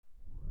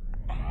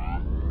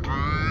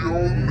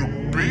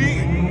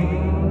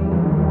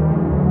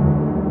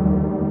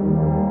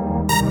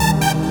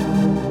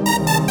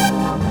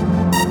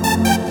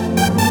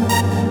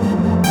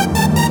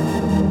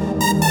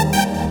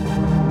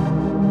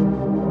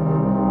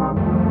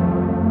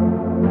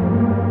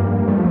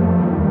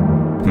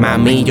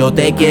Mami, yo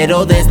te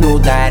quiero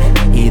desnudar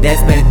y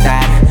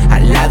despertar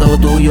al lado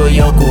tuyo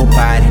y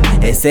ocupar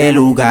ese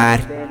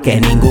lugar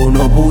que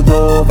ninguno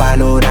pudo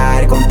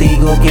valorar.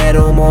 Contigo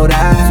quiero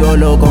morar,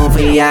 solo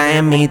confía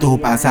en mí, tu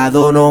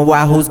pasado no voy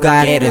a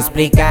juzgar. Quiero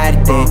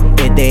explicarte,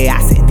 desde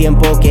hace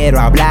tiempo quiero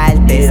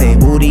hablarte.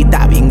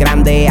 Segurita bien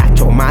grande,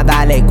 achoma,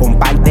 dale,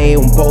 comparte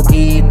un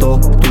poquito.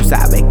 Tú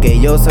sabes que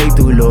yo soy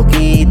tu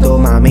loquito.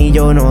 Mami,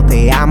 yo no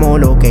te amo,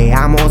 lo que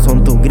amo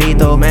son tus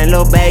gritos.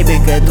 Melo, baby,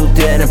 que tú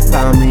tienes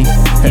pa' mí.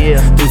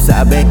 Tú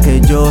sabes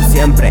que yo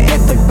siempre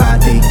estoy pa'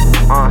 ti.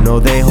 No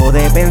dejo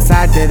de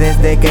pensarte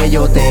desde que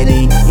yo te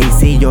di. Y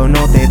si yo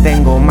no te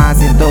tengo más,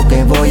 siento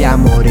que voy a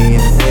morir.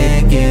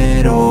 Te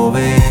quiero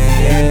ver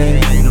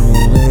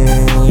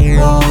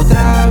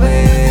otra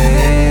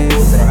vez.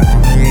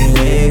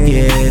 Te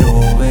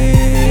quiero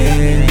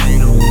ver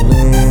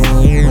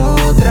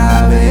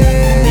otra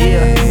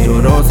vez.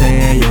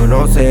 Yo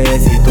no sé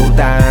si tú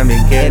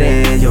también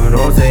quieres. Yo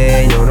no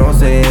sé,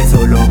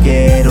 solo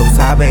quiero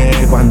saber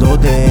cuándo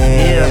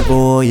te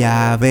voy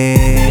a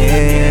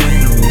ver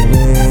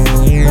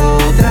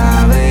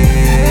otra vez.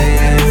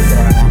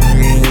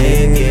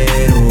 Te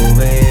quiero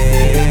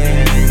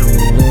ver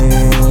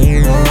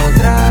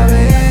otra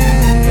vez.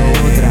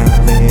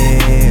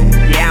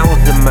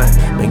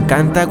 Me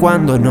encanta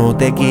cuando no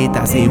te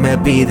quitas y me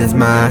pides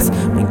más.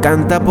 Me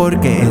encanta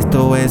porque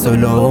esto es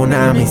solo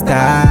una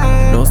amistad.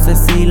 No sé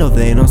si lo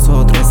de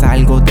nosotros es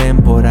algo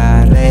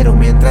temporal, pero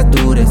mientras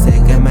dure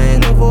sé que me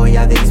lo voy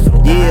a disfrutar.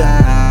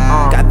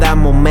 Cada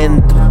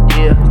momento,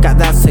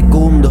 cada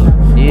segundo,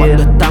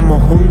 cuando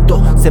estamos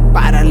juntos se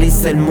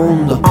paraliza el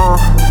mundo.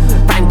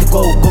 Time to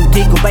go,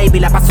 contigo baby,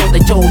 la paso de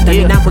show.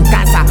 Terminamos en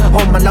casa,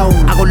 home alone,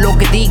 hago lo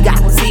que diga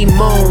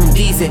Simón.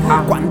 Dice,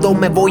 cuando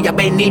me voy a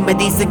venir me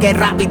dice que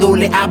rápido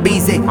le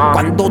avise.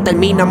 Cuando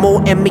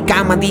terminamos en mi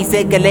cama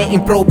dice que le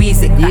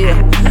improvise.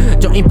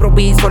 Yo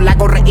improviso, la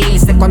hago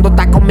reírse. Cuando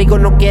está conmigo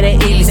no quiere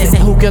irse. Se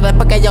jugueó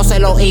después que yo se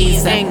lo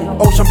hice. En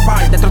Ocean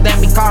Park, dentro de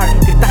mi car,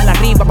 cristal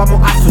arriba,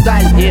 vamos a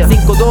sudar.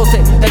 512,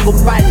 tengo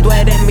un par, tú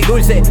eres mi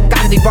dulce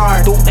candy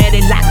bar. Tú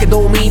eres la que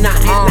domina,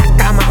 en la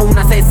cama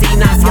una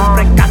asesina.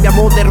 Siempre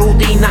cambiamos de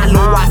rutina,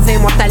 lo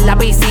hacemos hasta en la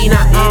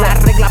piscina.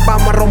 Las reglas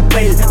vamos a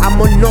romper,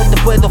 amor no te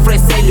puedo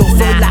ofrecer. Yo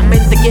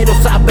solamente quiero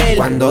saber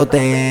cuándo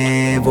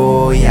te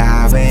voy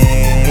a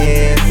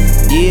ver.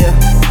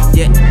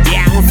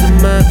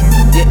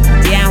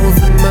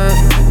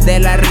 De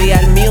la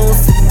Real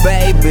Music,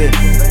 baby.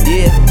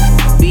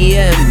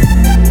 BM.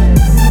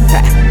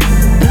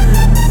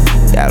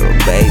 Claro,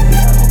 baby.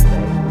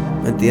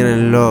 Me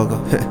tienen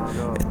loco.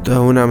 Esto es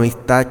una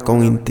amistad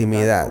con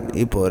intimidad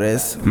y por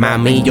eso,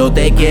 mami, yo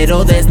te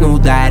quiero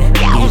desnudar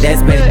y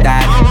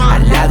despertar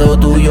al lado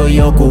tuyo y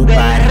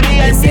ocupar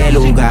ese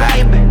lugar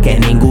que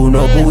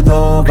ninguno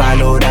pudo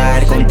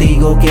valorar.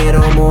 Contigo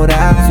quiero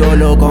morar,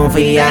 solo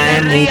confía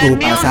en mí, tu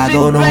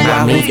pasado no va a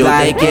juzgar. Mami, yo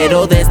te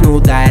quiero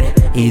desnudar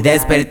y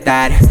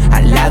despertar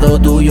al lado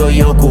tuyo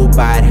y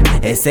ocupar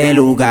ese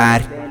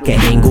lugar que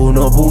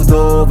ninguno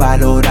pudo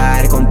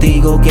valorar.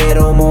 Contigo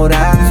quiero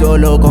morar,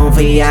 solo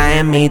confía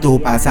en mí,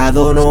 tu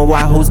pasado no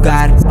voy a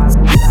juzgar.